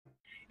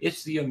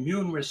It's the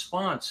immune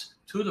response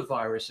to the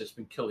virus that's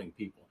been killing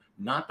people,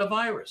 not the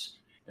virus.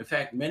 In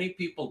fact, many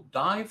people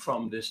die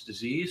from this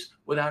disease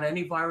without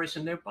any virus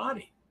in their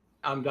body.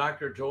 I'm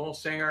Dr. Joel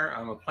Singer.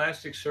 I'm a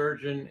plastic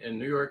surgeon in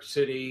New York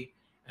City,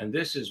 and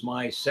this is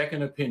my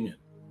second opinion.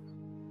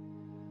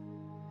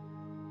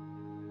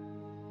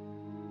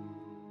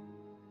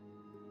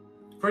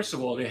 First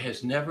of all, there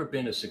has never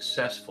been a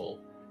successful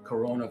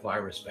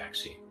coronavirus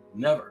vaccine.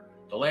 Never.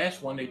 The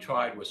last one they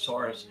tried was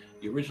SARS,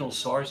 the original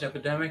SARS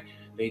epidemic.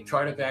 They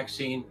tried a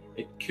vaccine,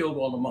 it killed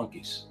all the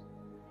monkeys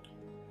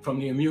from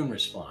the immune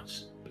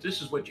response. But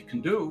this is what you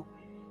can do.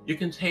 You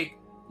can take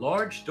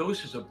large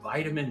doses of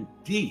vitamin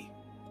D,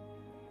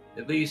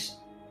 at least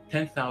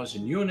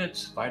 10,000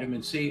 units,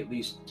 vitamin C, at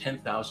least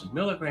 10,000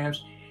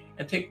 milligrams,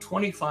 and take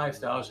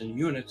 25,000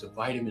 units of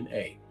vitamin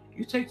A.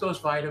 You take those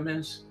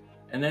vitamins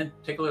and then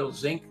take a little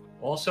zinc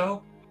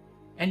also,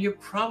 and you're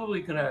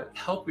probably going to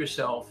help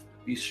yourself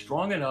be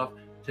strong enough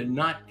to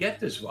not get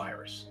this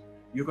virus.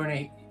 You're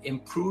going to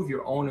improve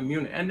your own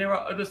immunity. And there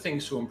are other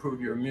things to improve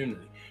your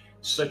immunity,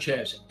 such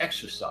as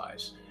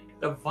exercise.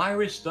 The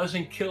virus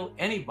doesn't kill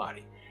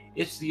anybody.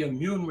 It's the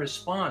immune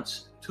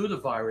response to the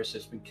virus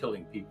that's been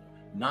killing people,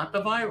 not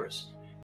the virus.